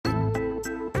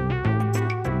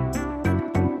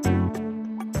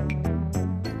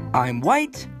I'm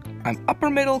white, I'm upper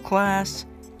middle class,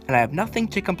 and I have nothing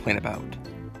to complain about.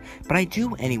 But I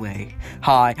do anyway.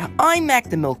 Hi, I'm Mac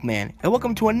the Milkman, and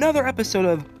welcome to another episode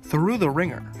of Through the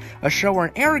Ringer, a show where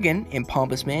an arrogant and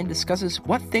pompous man discusses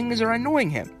what things are annoying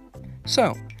him.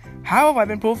 So, how have I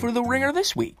been pulled through the ringer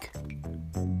this week?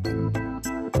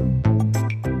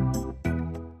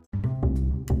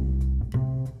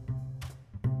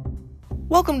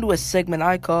 Welcome to a segment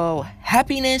I call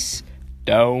Happiness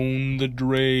Down the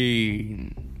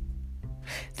Drain.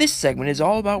 This segment is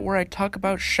all about where I talk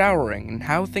about showering and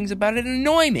how things about it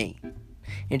annoy me.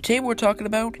 And today we're talking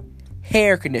about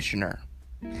hair conditioner.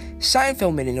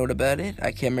 Seinfeld made a note about it.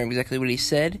 I can't remember exactly what he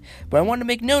said, but I wanted to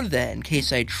make note of that in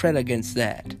case I tread against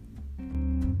that.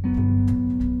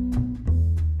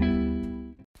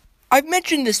 I've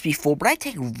mentioned this before, but I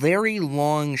take very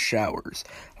long showers.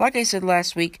 Like I said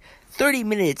last week, 30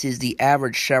 minutes is the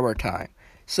average shower time.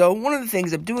 So one of the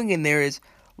things I'm doing in there is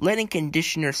letting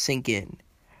conditioner sink in.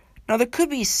 Now there could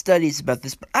be studies about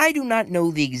this, but I do not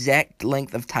know the exact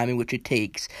length of time in which it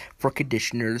takes for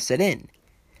conditioner to set in.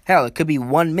 Hell, it could be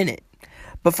 1 minute.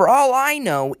 But for all I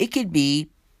know, it could be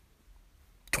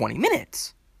 20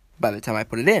 minutes by the time I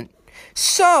put it in.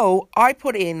 So I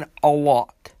put in a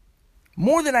lot.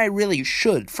 More than I really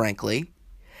should, frankly.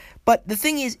 But the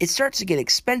thing is, it starts to get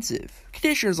expensive.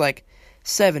 Conditioner's like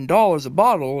 $7 a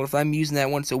bottle. If I'm using that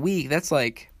once a week, that's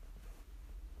like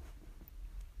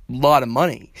a lot of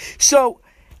money. So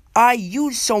I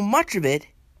use so much of it,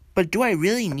 but do I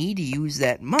really need to use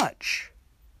that much?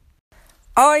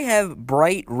 I have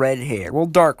bright red hair. Well,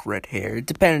 dark red hair. It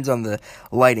depends on the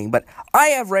lighting, but I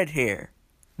have red hair.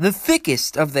 The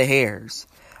thickest of the hairs.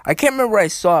 I can't remember where I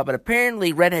saw it, but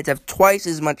apparently redheads have twice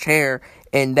as much hair,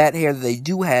 and that hair that they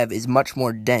do have is much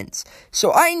more dense.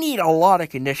 So I need a lot of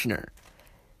conditioner.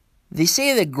 They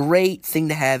say the great thing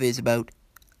to have is about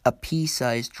a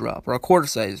pea-sized drop, or a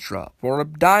quarter-sized drop, or a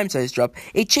dime-sized drop.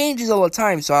 It changes all the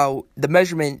time, so the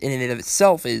measurement in and of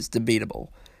itself is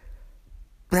debatable.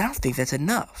 But I don't think that's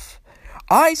enough.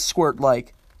 I squirt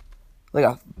like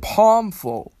a palm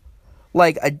full.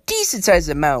 Like a decent-sized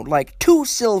amount, like $2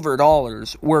 silver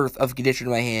worth of conditioner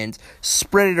in my hands,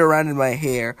 spread it around in my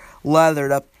hair, lather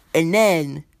it up, and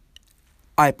then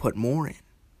I put more in.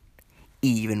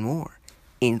 Even more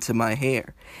into my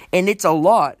hair. And it's a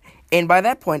lot. And by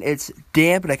that point, it's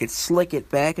damp and I can slick it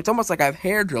back. It's almost like I have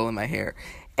hair drill in my hair.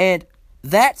 And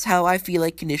that's how I feel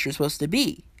like conditioner's supposed to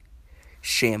be.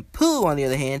 Shampoo, on the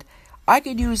other hand, I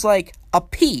could use like a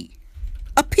pea,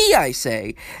 I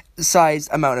say, sized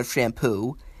amount of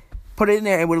shampoo, put it in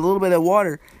there, and with a little bit of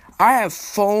water, I have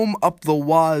foam up the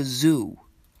wazoo.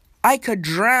 I could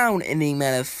drown in the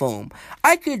amount of foam.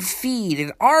 I could feed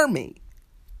an army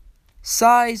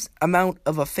size amount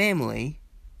of a family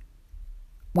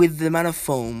with the amount of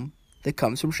foam that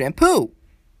comes from shampoo.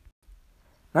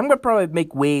 I'm going to probably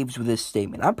make waves with this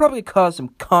statement. I'm probably going to cause some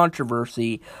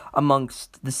controversy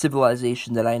amongst the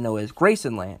civilization that I know as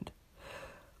Graysonland.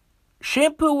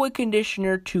 Shampoo and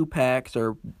conditioner 2-packs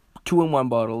or 2-in-1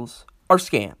 bottles are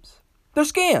scams. They're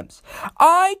scams.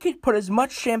 I could put as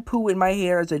much shampoo in my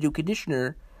hair as I do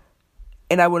conditioner,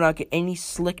 and I will not get any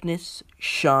slickness,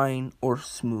 shine, or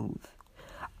smooth.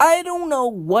 I don't know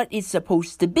what it's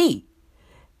supposed to be.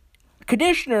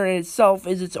 Conditioner in itself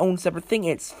is its own separate thing.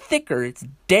 It's thicker, it's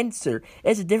denser, it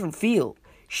has a different feel.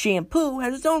 Shampoo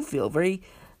has its own feel, very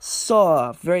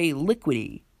soft, very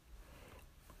liquidy.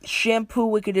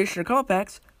 Shampoo and conditioner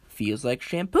compacts feels like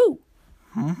shampoo.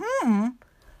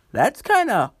 That's kind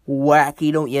of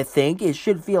wacky, don't you think? It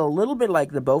should feel a little bit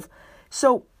like the both.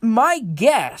 So, my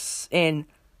guess, and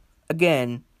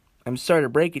again, I'm sorry to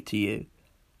break it to you,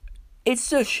 it's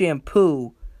just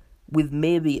shampoo with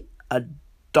maybe a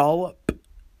dollop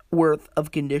worth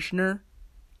of conditioner.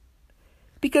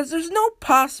 Because there's no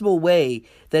possible way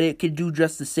that it could do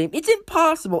just the same. It's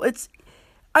impossible.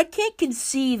 I can't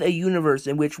conceive a universe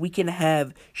in which we can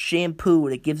have shampoo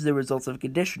that gives the results of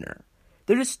conditioner.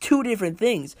 They're just two different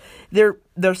things. They're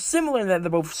similar in that they're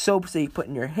both soaps that you put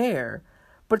in your hair,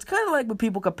 but it's kind of like when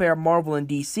people compare Marvel and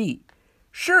DC.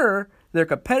 Sure, they're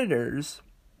competitors,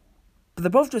 but they're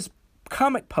both just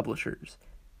comic publishers.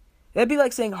 That'd be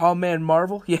like saying, oh man,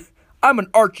 Marvel? Yeah, I'm an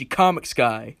Archie Comics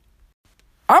guy.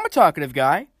 I'm a talkative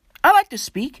guy. I like to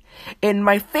speak, and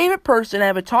my favorite person I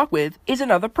have a talk with is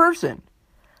another person.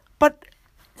 But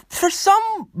for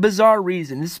some bizarre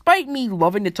reason, despite me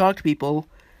loving to talk to people,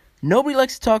 nobody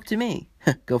likes to talk to me.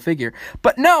 Go figure.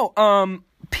 But no,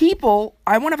 people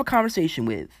I want to have a conversation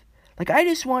with. Like, I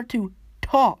just want to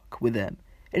talk with them.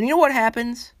 And you know what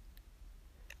happens?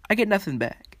 I get nothing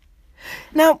back.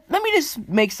 Now, let me just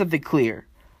make something clear.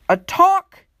 A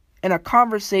talk and a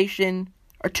conversation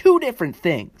are two different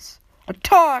things. A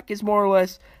talk is more or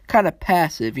less kind of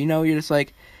passive, you're just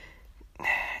like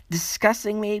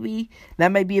discussing maybe.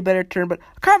 That might be a better term, but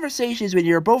a conversation is when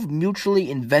you're both mutually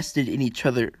invested in each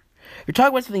other. You're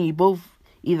talking about something you both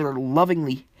either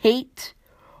lovingly hate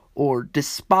or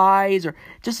despise or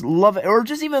just love it or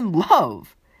just even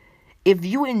love. If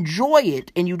you enjoy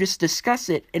it and you just discuss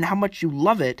it and how much you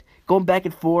love it, going back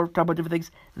and forth, talking about different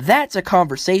things, that's a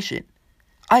conversation.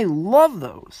 I love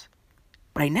those,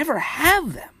 but I never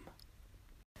have them.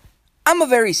 I'm a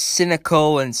very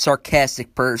cynical and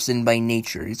sarcastic person by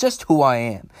nature. It's just who I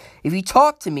am. If you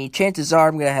talk to me, chances are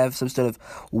I'm going to have some sort of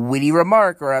witty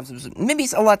remark or have some, maybe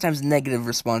a lot of times negative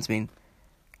response. I mean,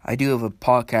 I do have a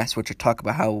podcast which I talk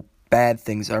about how bad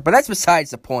things are, but that's besides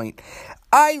the point.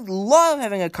 I love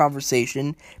having a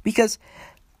conversation because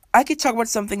I could talk about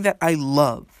something that I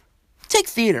love. Take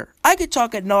theater. I could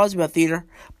talk ad nauseam about theater,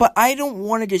 but I don't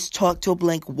want to just talk to a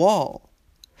blank wall.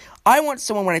 I want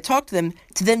someone, when I talk to them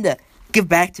to give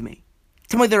back to me.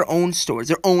 Tell me their own stories,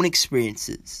 their own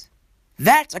experiences.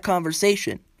 That's a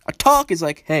conversation. A talk is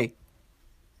like, hey,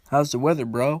 how's the weather,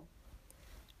 bro?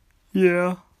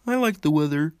 Yeah, I like the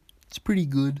weather. It's pretty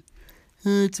good.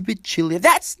 It's a bit chilly.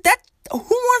 Who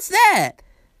wants that?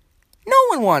 No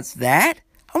one wants that.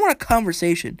 I want a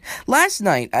conversation. Last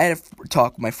night, I had a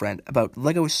talk with my friend about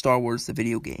Lego Star Wars, the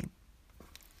video game.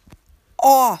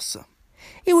 Awesome.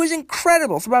 It was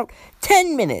incredible. For about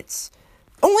 10 minutes,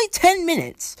 only 10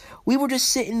 minutes, we were just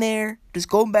sitting there, just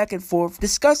going back and forth,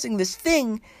 discussing this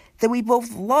thing that we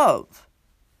both love.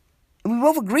 And we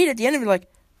both agreed at the end of it,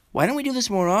 like, why don't we do this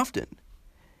more often?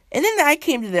 And then I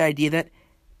came to the idea that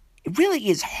it really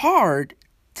is hard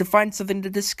to find something to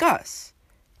discuss.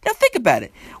 Now think about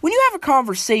it. When you have a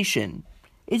conversation,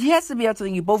 it has to be about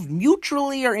something you both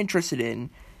mutually are interested in.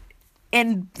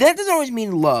 And that doesn't always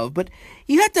mean love, but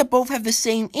you have to both have the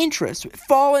same interests,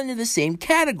 fall into the same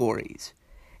categories.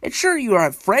 And sure, you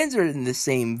have friends that are in the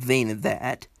same vein of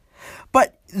that,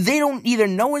 but they don't either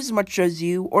know as much as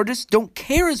you or just don't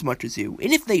care as much as you.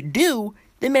 And if they do,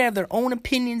 they may have their own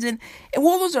opinions. And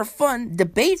while those are fun,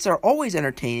 debates are always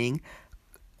entertaining.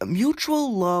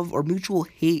 Mutual love or mutual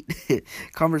hate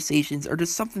conversations are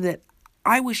just something that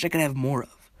I wish I could have more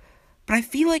of. But I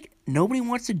feel like nobody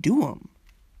wants to do them.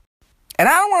 And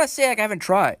I don't want to say like I haven't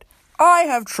tried. I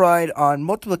have tried on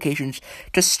multiple occasions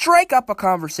to strike up a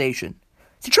conversation.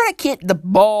 To try to get the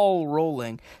ball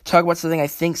rolling. Talk about something I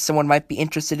think someone might be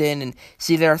interested in and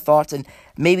see their thoughts and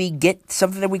maybe get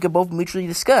something that we could both mutually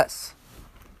discuss.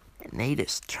 And they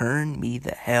just turn me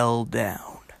the hell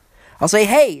down. I'll say,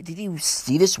 hey, did you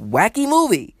see this wacky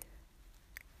movie?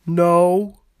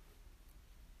 No.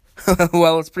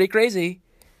 Well, it's pretty crazy.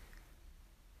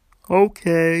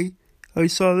 Okay, I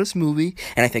saw this movie.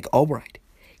 And I think, all right,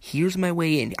 here's my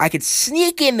way in. I could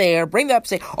sneak in there, bring that up,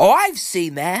 say, oh, I've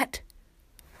seen that.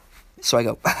 So I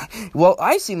go, well,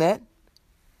 I've seen that.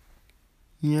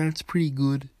 Yeah, it's pretty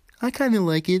good. I kind of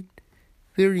like it.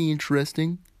 Very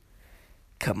interesting.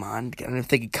 Come on, I'm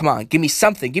thinking, come on, give me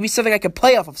something. Give me something I can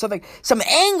play off of, some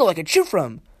angle I can shoot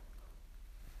from.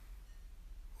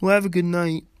 Well, have a good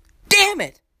night. Damn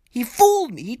it! He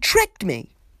fooled me. He tricked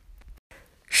me.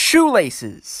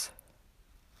 Shoelaces.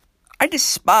 I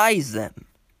despise them.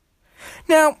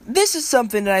 Now, this is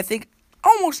something that I think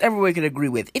almost everyone could agree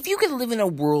with. If you could live in a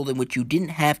world in which you didn't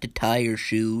have to tie your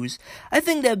shoes, I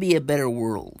think that'd be a better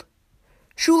world.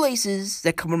 Shoelaces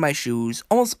that come in my shoes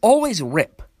almost always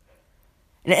rip.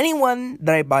 And anyone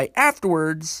that I buy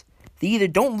afterwards, they either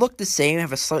don't look the same,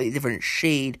 have a slightly different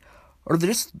shade, or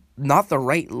they're just not the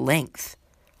right length.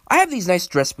 I have these nice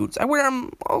dress boots. I wear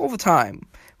them all the time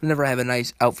whenever I have a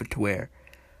nice outfit to wear.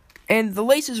 And the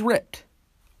lace is ripped.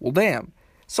 Well, damn.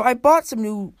 So I bought some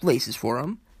new laces for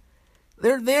them.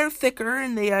 They're thicker,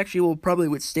 and they actually will probably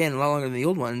withstand a lot longer than the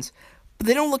old ones. But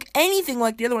they don't look anything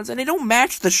like the other ones, and they don't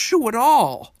match the shoe at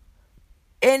all.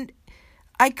 And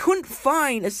I couldn't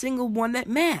find a single one that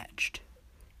matched.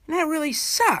 And that really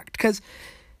sucked, because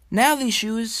now these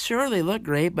shoes, sure, they look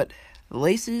great, but the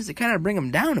laces, they kind of bring them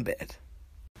down a bit.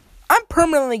 I'm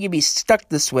permanently going to be stuck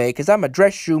this way, because I'm a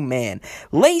dress shoe man.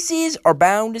 Laces are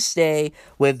bound to stay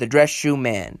with the dress shoe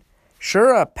man.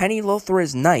 Sure, a penny loafer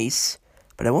is nice,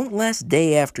 but it won't last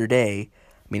day after day.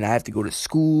 I mean, I have to go to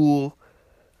school,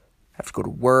 I have to go to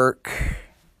work,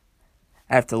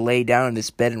 I have to lay down in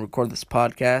this bed and record this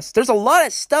podcast. There's a lot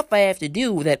of stuff I have to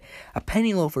do that a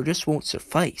penny loafer just won't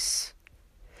suffice.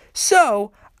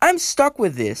 So, I'm stuck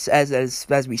with this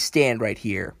as we stand right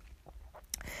here.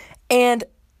 And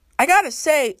I gotta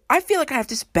say, I feel like I have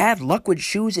just bad luck with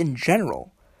shoes in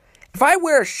general. If I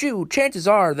wear a shoe, chances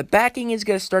are the backing is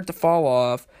gonna start to fall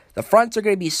off, the fronts are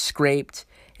gonna be scraped,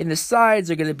 and the sides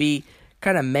are going to be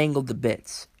kind of mangled to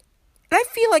bits. And I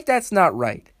feel like that's not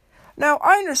right. Now,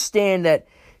 I understand that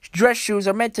dress shoes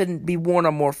are meant to be worn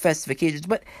on more festive occasions,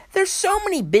 but there's so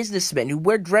many businessmen who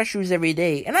wear dress shoes every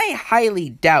day, and I highly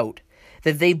doubt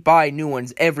that they buy new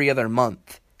ones every other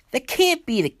month. That can't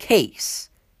be the case.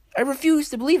 I refuse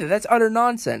to believe it. That's utter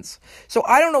nonsense. So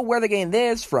I don't know where they're getting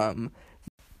theirs from.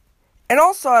 And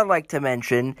also I'd like to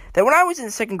mention that when I was in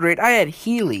 2nd grade, I had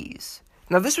Heelys.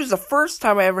 Now, this was the first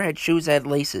time I ever had shoes that had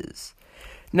laces.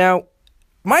 Now,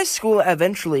 my school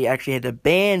eventually actually had to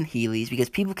ban Heelys because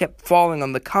people kept falling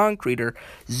on the concrete or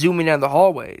zooming down the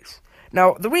hallways.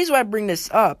 Now, the reason why I bring this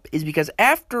up is because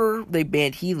after they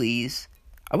banned Heelys,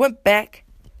 I went back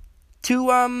to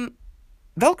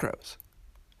Velcros.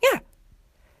 Yeah.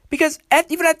 Because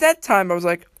even at that time, I was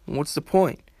like, what's the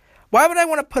point? Why would I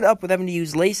want to put up with having to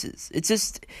use laces?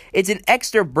 It's an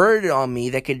extra burden on me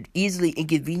that could easily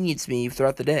inconvenience me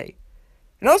throughout the day.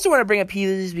 And I also want to bring up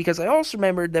Heelys because I also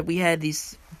remembered that we had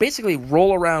these basically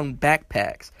roll-around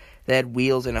backpacks that had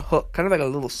wheels and a hook, kind of like a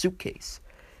little suitcase.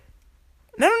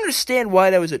 And I don't understand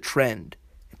why that was a trend.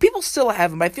 People still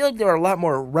have them. I feel like they were a lot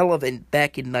more relevant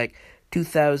back in,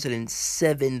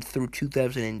 2007 through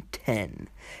 2010.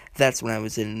 That's when I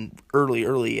was in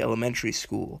early elementary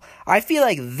school. I feel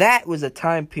like that was a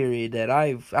time period that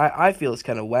I feel is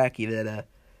kind of wacky that,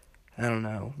 I don't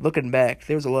know. Looking back,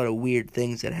 there was a lot of weird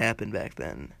things that happened back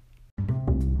then.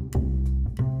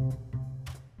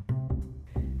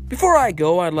 Before I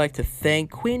go, I'd like to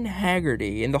thank Quinn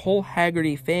Haggerty and the whole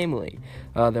Haggerty family.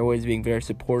 They're always being very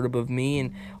supportive of me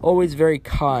and always very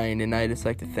kind, and I just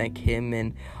like to thank him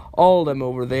and all of them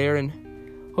over there, and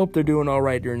hope they're doing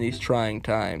alright during these trying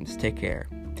times. Take care.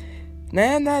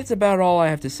 And that's about all I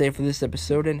have to say for this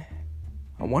episode, and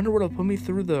I wonder what'll put me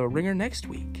through the ringer next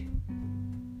week.